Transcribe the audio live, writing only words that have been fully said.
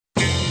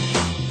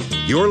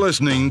You're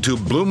listening to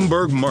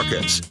Bloomberg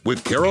Markets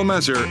with Carol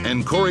Massar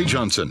and Cory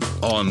Johnson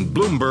on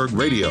Bloomberg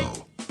Radio.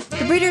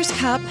 The Breeders'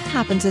 Cup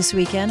happens this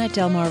weekend at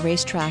Del Mar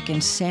Racetrack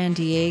in San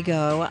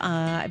Diego.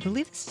 I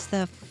believe this is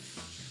the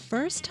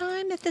first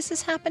time that this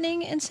is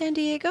happening in San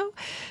Diego.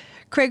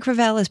 Craig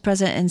Fravel is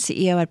president and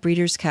CEO at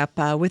Breeders' Cup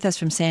with us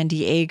from San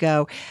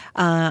Diego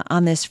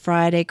on this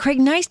Friday.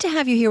 Craig, nice to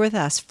have you here with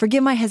us.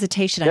 Forgive my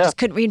hesitation. I just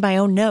couldn't read my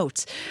own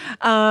notes.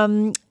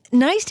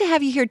 Nice to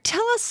have you here.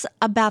 Tell us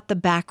about the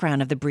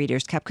background of the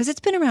Breeders' Cup, because it's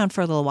been around for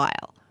a little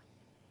while.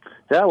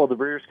 Yeah, well, the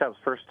Breeders' Cup's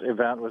first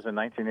event was in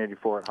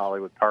 1984 at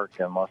Hollywood Park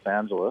in Los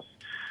Angeles,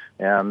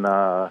 and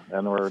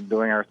we're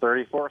doing our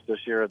 34th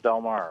this year at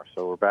Del Mar.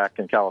 So we're back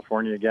in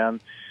California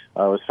again. It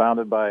was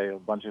founded by a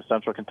bunch of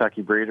Central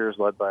Kentucky breeders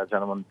led by a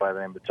gentleman by the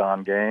name of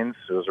John Gaines,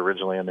 who was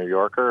originally a New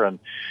Yorker, and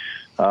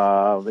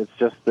it's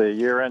just the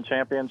year-end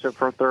championship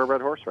for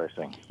thoroughbred horse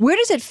racing. Where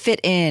does it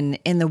fit in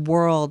the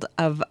world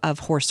of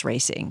horse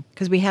racing?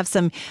 Because we have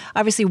some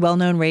obviously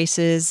well-known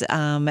races,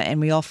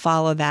 and we all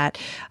follow that,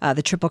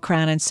 the Triple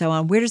Crown and so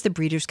on. Where does the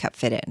Breeders' Cup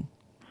fit in?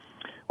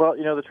 Well,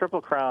 the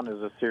Triple Crown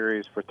is a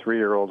series for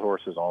 3-year-old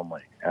horses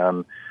only,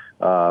 and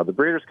the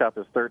Breeders' Cup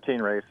is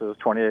 13 races,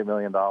 $28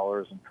 million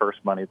in purse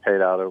money paid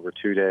out over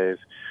 2 days,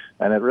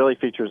 and it really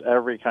features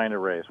every kind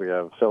of race. We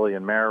have filly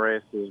and mare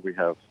races, we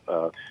have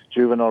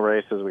juvenile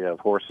races, we have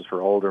horses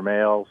for older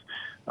males,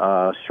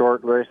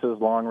 short races,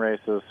 long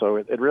races. So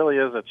it really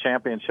is a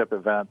championship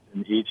event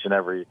in each and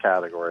every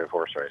category of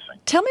horse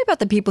racing. Tell me about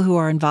the people who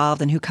are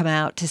involved and who come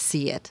out to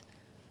see it.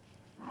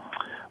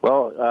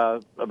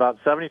 Well,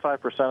 about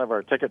 75% of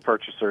our ticket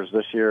purchasers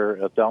this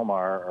year at Del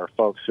Mar are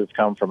folks who've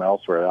come from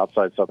elsewhere,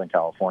 outside Southern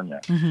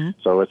California. Mm-hmm.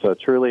 So it's a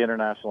truly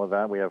international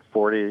event. We have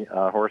 40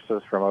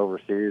 horses from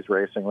overseas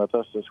racing with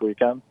us this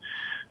weekend,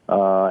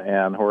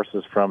 and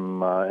horses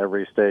from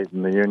every state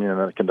in the union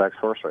that conducts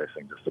horse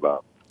racing, just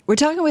about. We're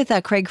talking with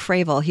Craig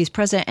Fravel. He's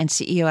president and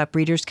CEO at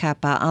Breeders'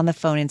 Cup on the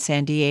phone in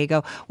San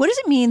Diego. What does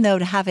it mean, though,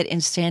 to have it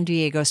in San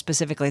Diego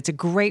specifically? It's a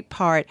great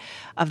part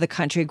of the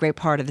country, a great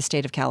part of the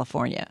state of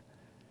California.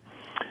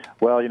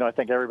 Well, I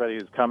think everybody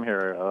who's come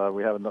here,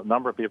 we have a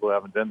number of people who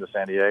haven't been to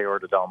San Diego or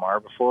to Del Mar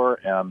before,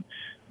 and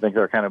I think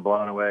they're kind of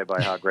blown away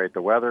by how great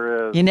the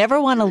weather is. You never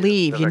want to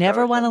leave. You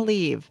never want to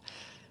leave.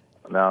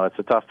 No, it's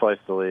a tough place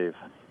to leave.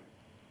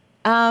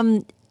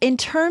 In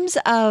terms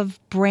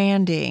of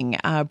branding,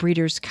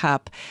 Breeders'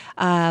 Cup,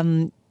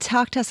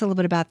 talk to us a little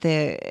bit about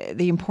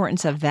the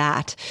importance of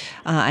that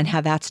and how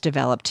that's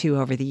developed, too,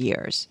 over the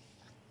years.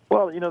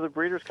 Well, the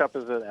Breeders' Cup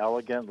is an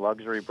elegant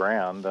luxury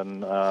brand,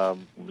 and as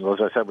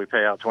I said, we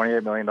pay out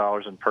 $28 million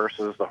in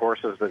purses. The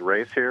horses that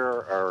race here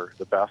are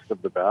the best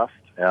of the best,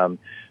 and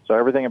so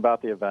everything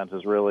about the event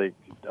is really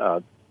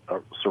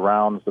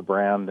surrounds the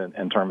brand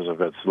in terms of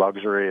its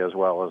luxury as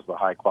well as the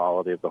high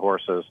quality of the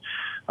horses.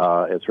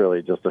 It's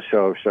really just a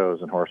show of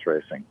shows in horse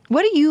racing.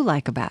 What do you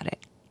like about it?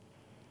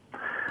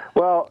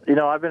 Well,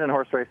 I've been in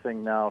horse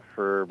racing now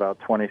for about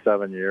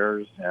 27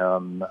 years,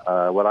 and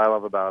what I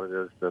love about it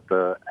is that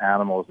the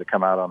animals that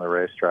come out on the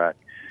racetrack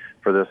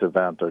for this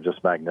event are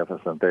just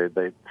magnificent.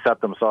 They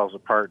set themselves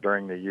apart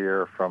during the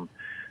year from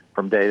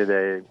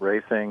day-to-day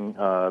racing.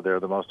 They're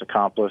the most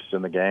accomplished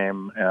in the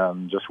game,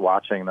 and just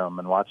watching them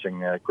and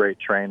watching great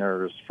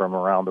trainers from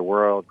around the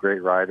world,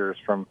 great riders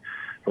from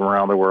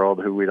around the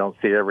world who we don't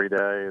see every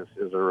day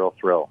is a real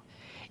thrill.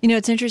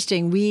 It's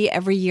interesting. We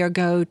every year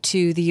go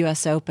to the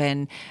U.S.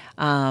 Open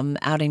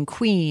out in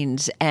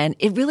Queens, and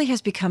it really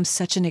has become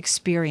such an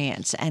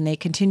experience. And they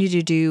continue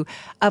to do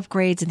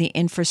upgrades in the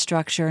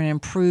infrastructure and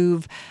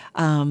improve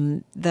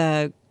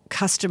the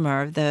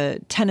customer,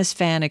 the tennis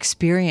fan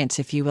experience,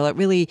 if you will. It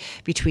really,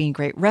 between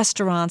great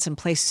restaurants and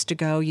places to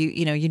go,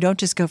 you don't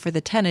just go for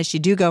the tennis, you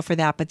do go for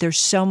that, but there's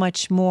so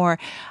much more.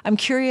 I'm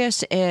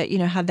curious,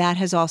 how that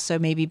has also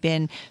maybe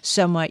been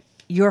somewhat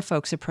your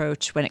folks'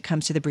 approach when it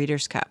comes to the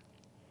Breeders' Cup.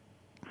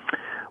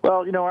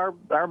 Well,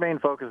 our main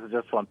focus is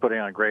just on putting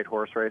on great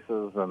horse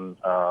races, and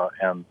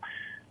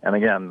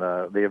again,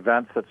 the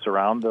events that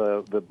surround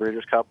the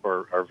Breeders' Cup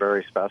are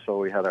very special.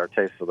 We had our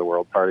Taste of the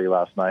World party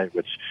last night,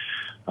 which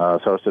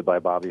was hosted by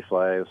Bobby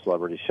Flay, a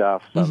celebrity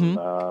chef,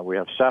 and we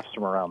have chefs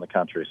from around the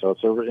country. So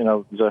it's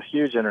a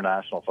huge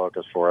international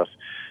focus for us,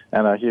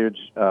 and a huge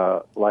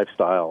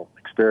lifestyle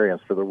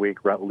experience for the week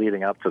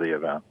leading up to the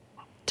event.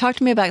 Talk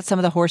to me about some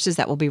of the horses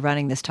that will be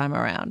running this time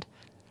around.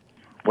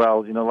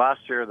 Well,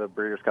 last year the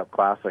Breeders' Cup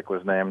Classic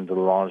was named the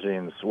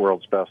Longines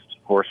World's Best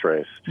Horse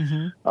Race,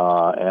 and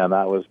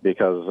that was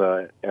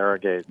because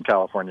Arrogate and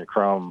California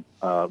Chrome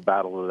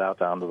battled it out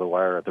down to the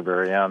wire at the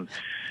very end.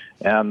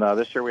 And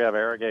this year we have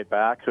Arrogate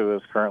back, who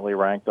is currently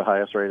ranked the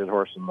highest-rated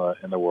horse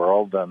in the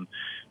world, and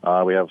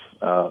we have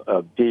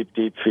a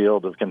deep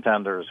field of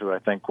contenders who I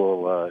think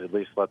will at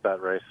least let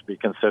that race be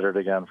considered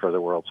again for the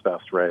world's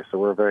best race. So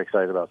we're very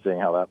excited about seeing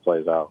how that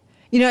plays out.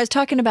 I was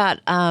talking about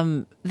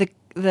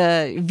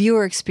the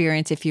viewer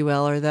experience, if you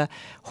will, or the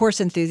horse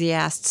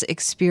enthusiast's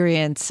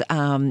experience.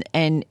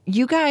 And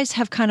you guys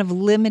have kind of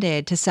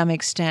limited to some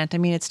extent. I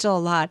mean, it's still a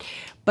lot,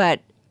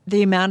 but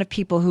the amount of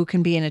people who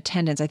can be in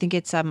attendance. I think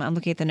it's, I'm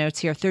looking at the notes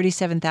here,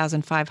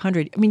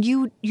 37,500. I mean,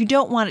 you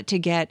don't want it to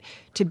get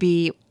to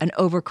be an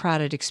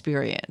overcrowded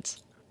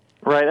experience.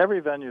 Right. Every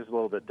venue is a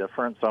little bit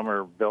different. Some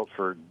are built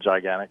for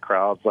gigantic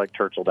crowds like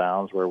Churchill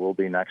Downs, where we'll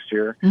be next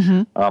year.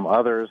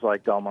 Others,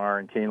 like Del Mar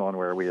and Keeneland,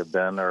 where we have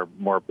been, are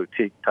more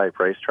boutique-type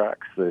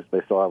racetracks.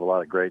 They still have a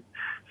lot of great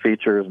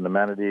features and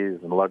amenities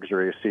and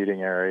luxury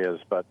seating areas,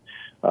 but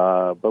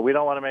we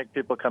don't want to make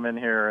people come in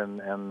here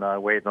and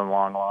wait in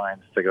long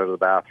lines to go to the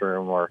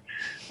bathroom or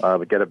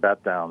get a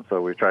bet down. So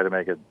we try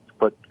to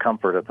put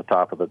comfort at the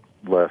top of the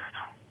list.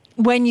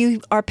 When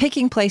you are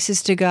picking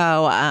places to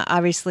go,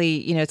 obviously,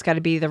 it's got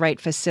to be the right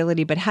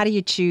facility, but how do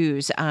you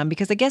choose?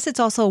 Because I guess it's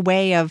also a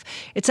way of,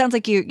 it sounds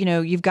like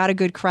you've got a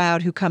good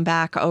crowd who come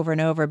back over and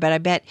over, but I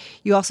bet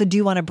you also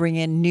do want to bring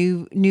in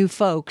new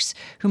folks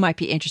who might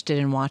be interested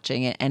in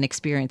watching it and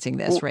experiencing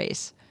this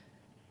race.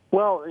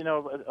 Well,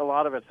 a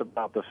lot of it's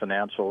about the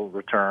financial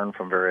return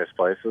from various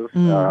places,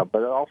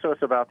 but also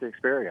it's about the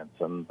experience.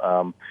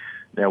 And,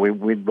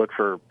 we look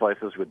for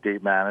places with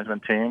deep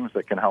management teams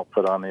that can help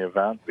put on the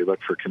event. We look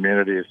for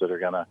communities that are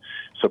going to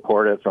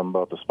support it from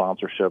both the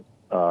sponsorship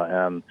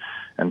and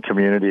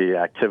community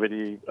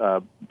activity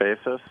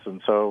basis.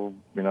 And so,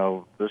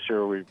 this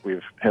year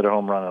we've hit a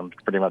home run on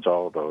pretty much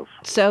all of those.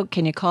 So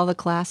can you call the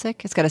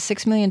Classic? It's got a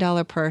 $6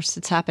 million purse.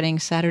 It's happening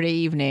Saturday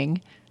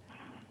evening.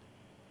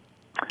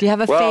 Do you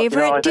have a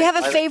favorite? Do you have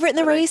a favorite in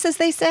the race, as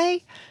they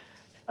say?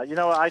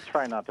 I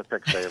try not to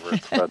pick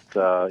favorites, but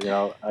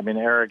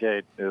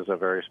Arrogate is a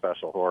very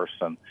special horse,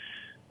 and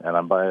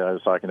I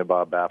was talking to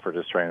Bob Baffert,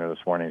 his trainer,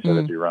 this morning. He said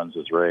if he runs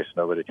his race,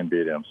 nobody can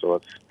beat him. So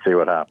let's see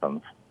what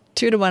happens.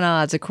 2-to-1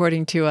 odds,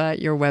 according to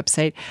your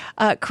website.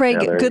 Craig,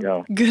 good.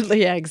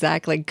 Yeah,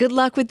 exactly. Good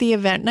luck with the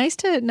event. Nice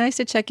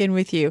to check in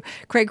with you,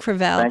 Craig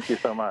Fravel. Thank you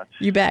so much.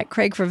 You bet,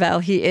 Craig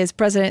Fravel. He is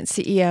president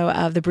and CEO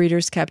of the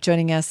Breeders' Cup,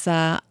 joining us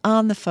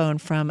on the phone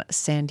from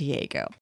San Diego.